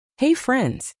Hey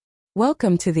friends!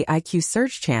 Welcome to the IQ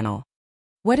Search channel.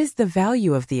 What is the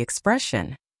value of the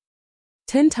expression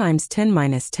 10 times 10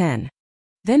 minus 10,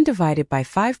 then divided by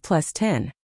 5 plus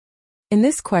 10? In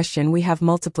this question we have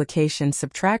multiplication,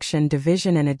 subtraction,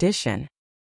 division and addition.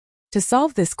 To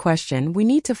solve this question we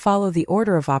need to follow the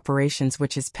order of operations,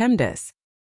 which is PEMDAS.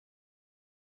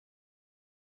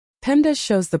 PEMDAS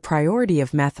shows the priority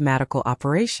of mathematical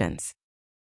operations.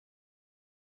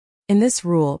 In this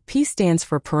rule, P stands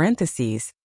for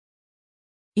parentheses,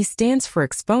 E stands for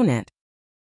exponent,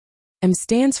 M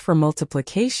stands for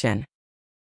multiplication,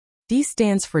 D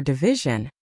stands for division,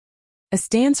 A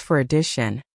stands for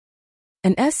addition,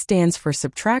 and S stands for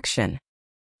subtraction.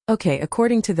 Okay,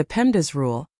 according to the PEMDAS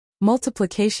rule,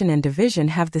 multiplication and division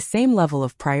have the same level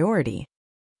of priority.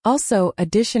 Also,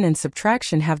 addition and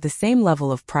subtraction have the same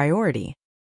level of priority.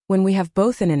 When we have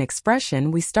both in an expression,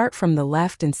 we start from the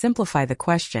left and simplify the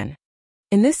question.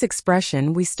 In this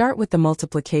expression, we start with the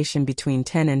multiplication between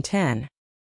 10 and 10.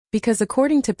 Because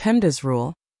according to PEMDAS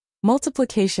rule,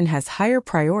 multiplication has higher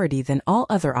priority than all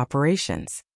other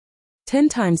operations. 10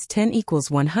 times 10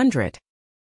 equals 100.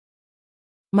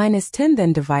 Minus 10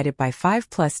 then divided by 5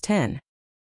 plus 10.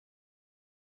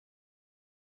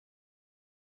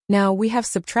 Now we have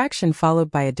subtraction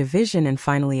followed by a division and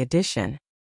finally addition.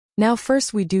 Now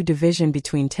first we do division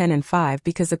between 10 and 5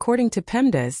 because according to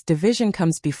PEMDAS, division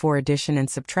comes before addition and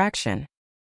subtraction.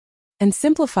 And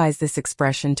simplifies this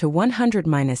expression to 100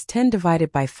 minus 10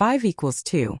 divided by 5 equals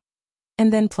 2.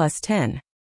 And then plus 10.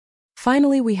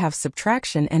 Finally we have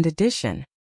subtraction and addition.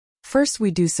 First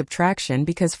we do subtraction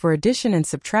because for addition and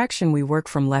subtraction we work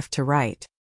from left to right.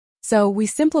 So we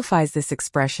simplifies this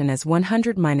expression as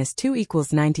 100 minus 2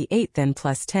 equals 98 then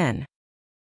plus 10.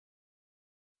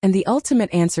 And the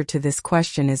ultimate answer to this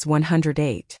question is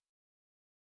 108.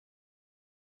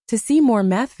 To see more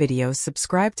math videos,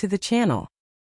 subscribe to the channel.